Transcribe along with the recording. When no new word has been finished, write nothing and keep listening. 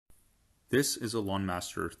This is a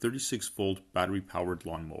Lawnmaster 36-volt battery-powered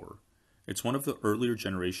lawnmower. It's one of the earlier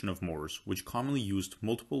generation of mowers which commonly used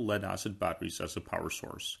multiple lead-acid batteries as a power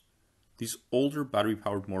source. These older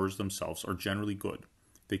battery-powered mowers themselves are generally good.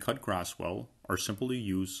 They cut grass well, are simple to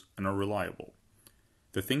use, and are reliable.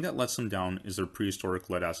 The thing that lets them down is their prehistoric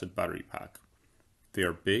lead-acid battery pack. They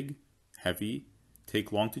are big, heavy,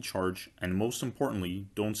 take long to charge, and most importantly,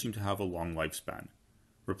 don't seem to have a long lifespan.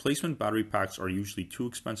 Replacement battery packs are usually too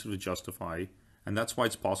expensive to justify, and that's why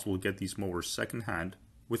it's possible to get these mowers second-hand,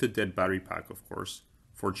 with a dead battery pack of course,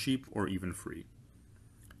 for cheap or even free.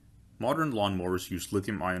 Modern lawnmowers use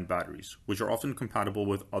lithium-ion batteries, which are often compatible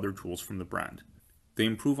with other tools from the brand. They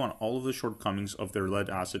improve on all of the shortcomings of their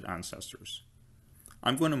lead-acid ancestors.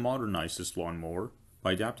 I'm going to modernize this lawnmower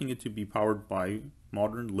by adapting it to be powered by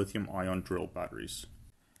modern lithium-ion drill batteries.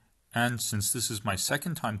 And since this is my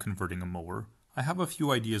second time converting a mower, I have a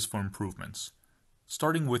few ideas for improvements,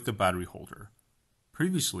 starting with the battery holder.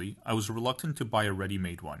 Previously, I was reluctant to buy a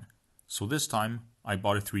ready-made one, so this time I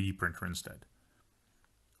bought a 3D printer instead.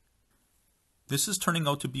 This is turning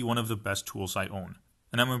out to be one of the best tools I own,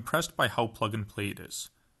 and I'm impressed by how plug-and-play it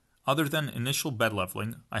is. Other than initial bed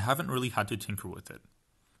leveling, I haven't really had to tinker with it.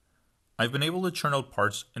 I've been able to churn out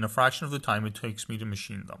parts in a fraction of the time it takes me to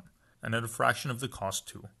machine them, and at a fraction of the cost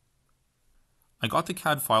too. I got the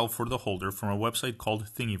Cad file for the holder from a website called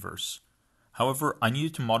Thingiverse. However, I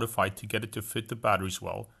needed to modify it to get it to fit the batteries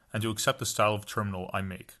well and to accept the style of terminal I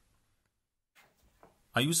make.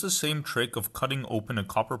 I use the same trick of cutting open a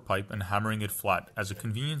copper pipe and hammering it flat as a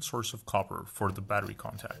convenient source of copper for the battery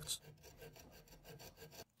contacts.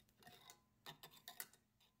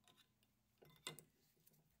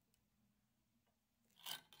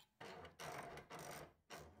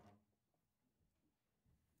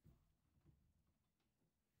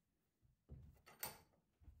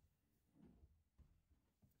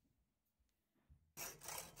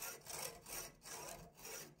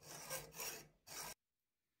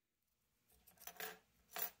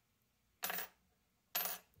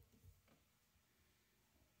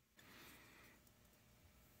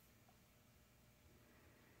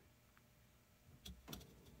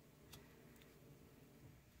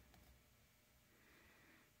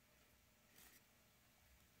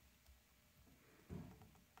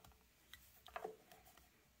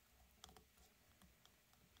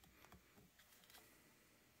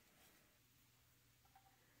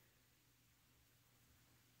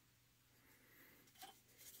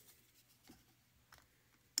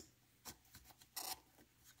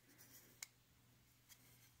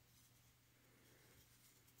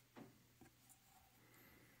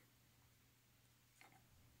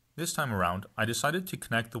 This time around, I decided to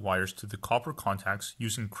connect the wires to the copper contacts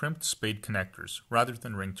using crimped spade connectors rather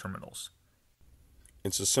than ring terminals.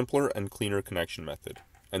 It's a simpler and cleaner connection method,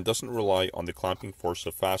 and doesn't rely on the clamping force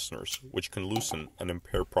of fasteners, which can loosen and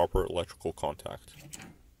impair proper electrical contact.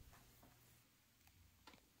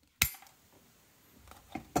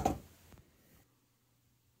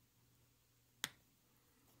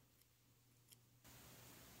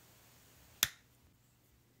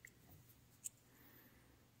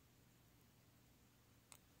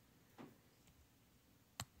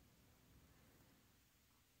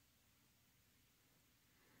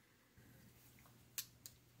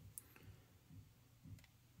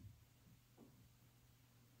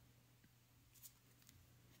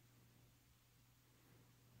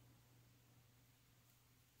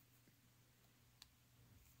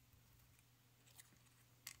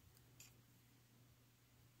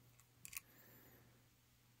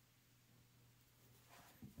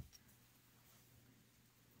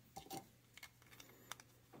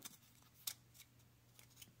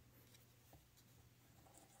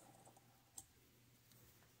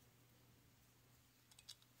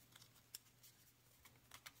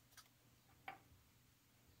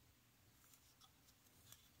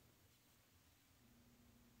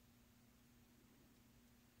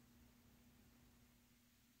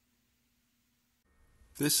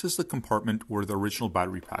 This is the compartment where the original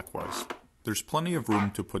battery pack was. There's plenty of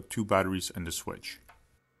room to put 2 batteries and a switch.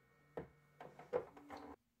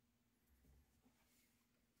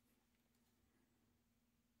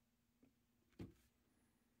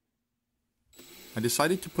 I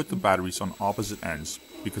decided to put the batteries on opposite ends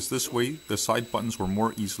because this way the side buttons were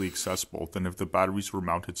more easily accessible than if the batteries were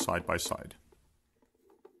mounted side by side.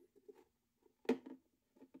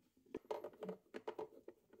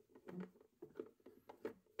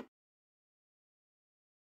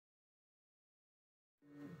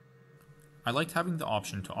 I liked having the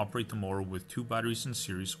option to operate the mower with 2 batteries in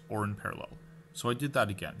series or in parallel, so I did that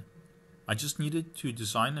again. I just needed to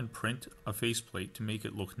design and print a faceplate to make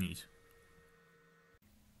it look neat.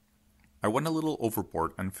 I went a little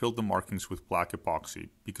overboard and filled the markings with black epoxy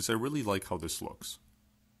because I really like how this looks.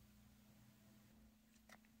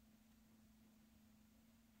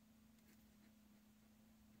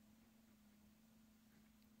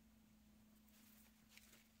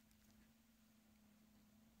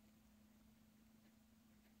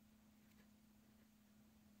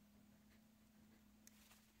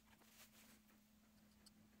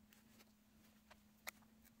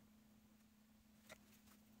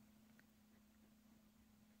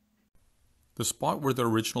 The spot where the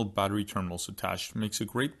original battery terminal is attached makes a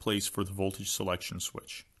great place for the voltage selection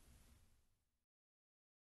switch.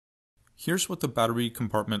 Here's what the battery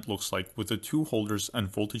compartment looks like with the two holders and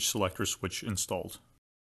voltage selector switch installed.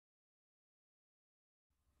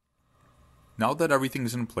 Now that everything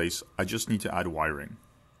is in place, I just need to add wiring.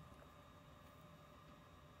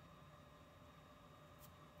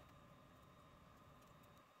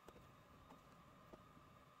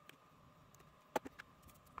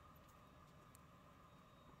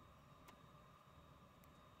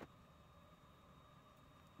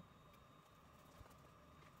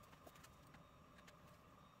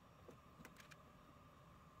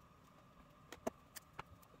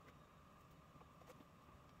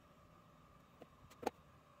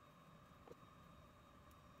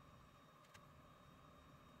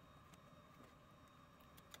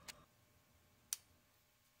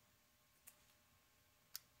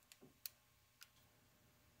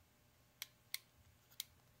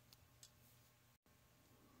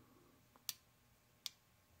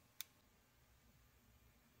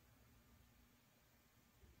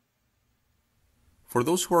 For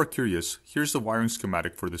those who are curious, here's the wiring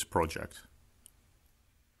schematic for this project.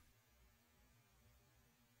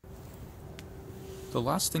 The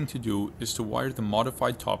last thing to do is to wire the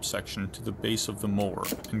modified top section to the base of the mower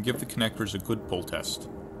and give the connectors a good pull test.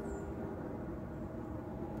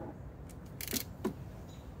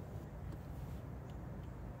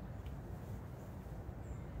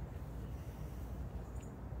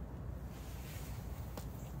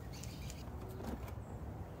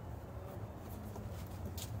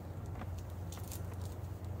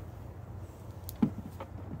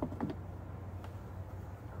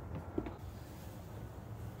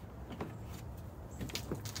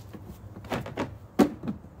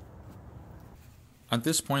 At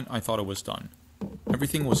this point, I thought it was done.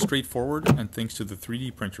 Everything was straightforward, and thanks to the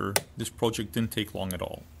 3D printer, this project didn't take long at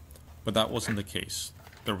all. But that wasn't the case.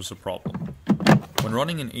 There was a problem. When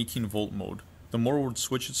running in 18-volt mode, the mower would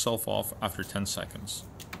switch itself off after 10 seconds.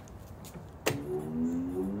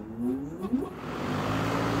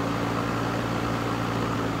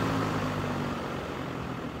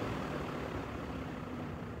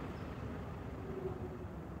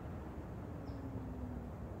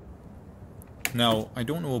 Now, I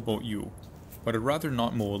don't know about you, but I'd rather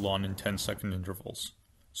not mow a lawn in 10-second intervals,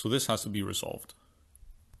 so this has to be resolved.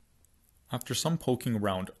 After some poking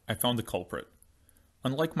around, I found the culprit.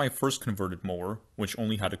 Unlike my first converted mower, which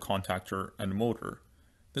only had a contactor and motor,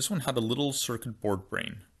 this one had a little circuit board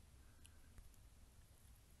brain.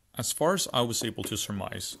 As far as I was able to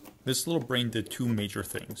surmise, this little brain did two major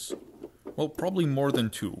things. Well, probably more than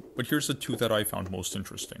two, but here's the two that I found most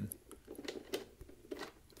interesting.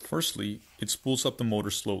 Firstly, it spools up the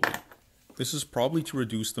motor slowly. This is probably to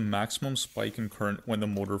reduce the maximum spike in current when the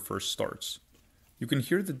motor first starts. You can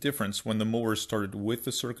hear the difference when the mower started with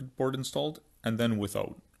the circuit board installed and then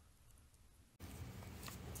without.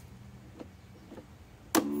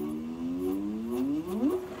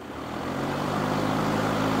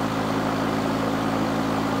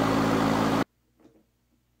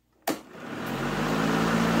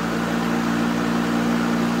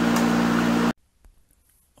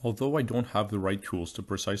 Although I don't have the right tools to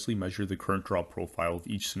precisely measure the current drop profile of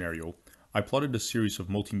each scenario, I plotted a series of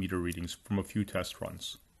multimeter readings from a few test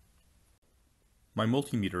runs. My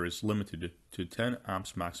multimeter is limited to 10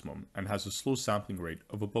 amps maximum and has a slow sampling rate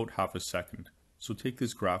of about half a second, so take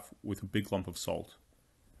this graph with a big lump of salt.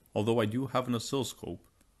 Although I do have an oscilloscope,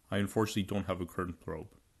 I unfortunately don't have a current probe.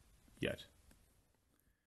 Yet.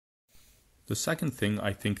 The second thing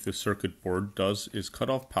I think the circuit board does is cut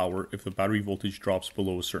off power if the battery voltage drops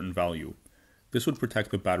below a certain value. This would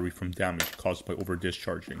protect the battery from damage caused by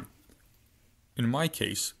over-discharging. In my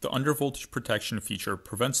case, the undervoltage protection feature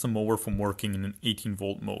prevents the mower from working in an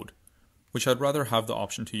 18-volt mode, which I'd rather have the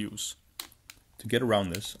option to use. To get around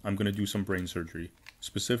this, I'm going to do some brain surgery.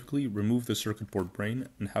 Specifically, remove the circuit board brain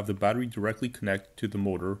and have the battery directly connect to the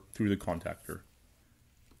motor through the contactor.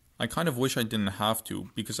 I kind of wish I didn't have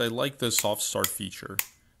to, because I like the soft start feature.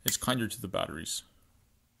 It's kinder to the batteries.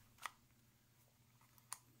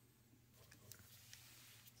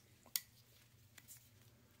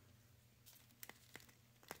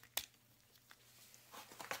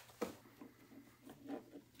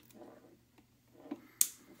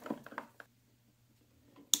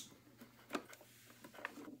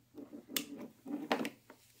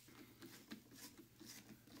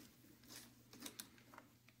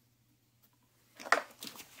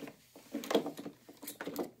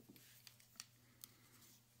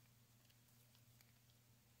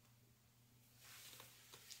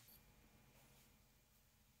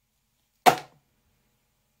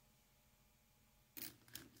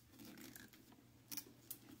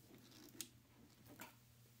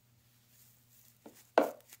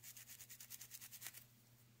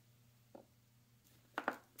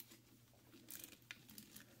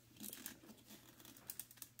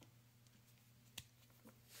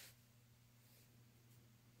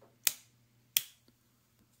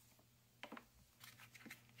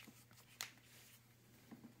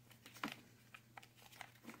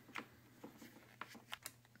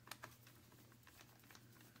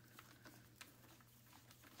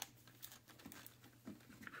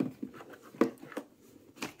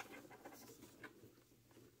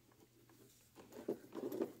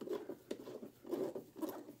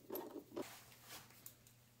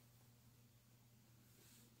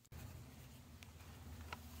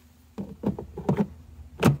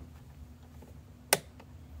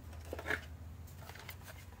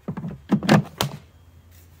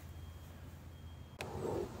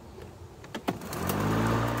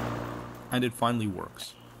 And it finally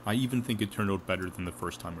works. I even think it turned out better than the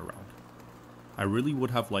first time around. I really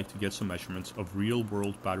would have liked to get some measurements of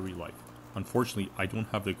real-world battery life. Unfortunately, I don't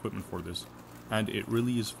have the equipment for this, and it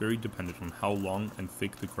really is very dependent on how long and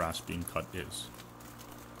thick the grass being cut is.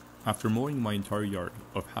 After mowing my entire yard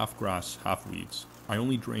of half grass, half weeds, I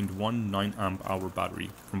only drained one 9 amp hour battery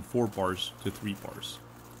from 4 bars to 3 bars.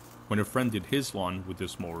 When a friend did his lawn with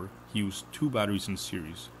this mower, he used 2 batteries in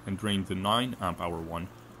series and drained the 9 amp hour one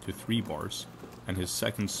to 3 bars and his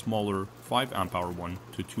second smaller 5 amp hour one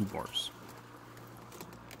to 2 bars.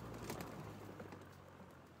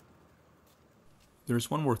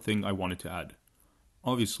 There's one more thing I wanted to add.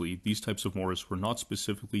 Obviously, these types of mowers were not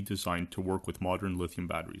specifically designed to work with modern lithium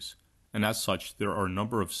batteries, and as such, there are a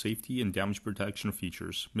number of safety and damage protection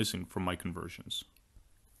features missing from my conversions.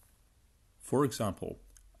 For example,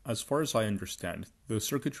 as far as I understand, the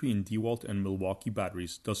circuitry in DeWalt and Milwaukee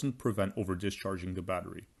batteries doesn't prevent over-discharging the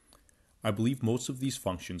battery. I believe most of these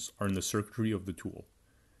functions are in the circuitry of the tool.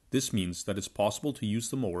 This means that it's possible to use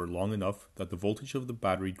the mower long enough that the voltage of the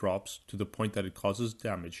battery drops to the point that it causes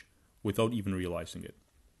damage without even realizing it.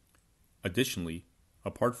 Additionally,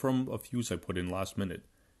 apart from a fuse I put in last minute,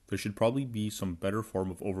 there should probably be some better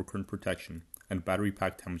form of overcurrent protection and battery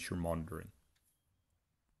pack temperature monitoring.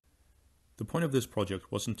 The point of this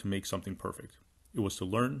project wasn't to make something perfect. It was to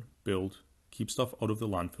learn, build, keep stuff out of the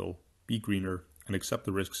landfill, be greener, and accept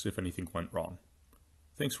the risks if anything went wrong.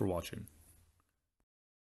 Thanks for watching.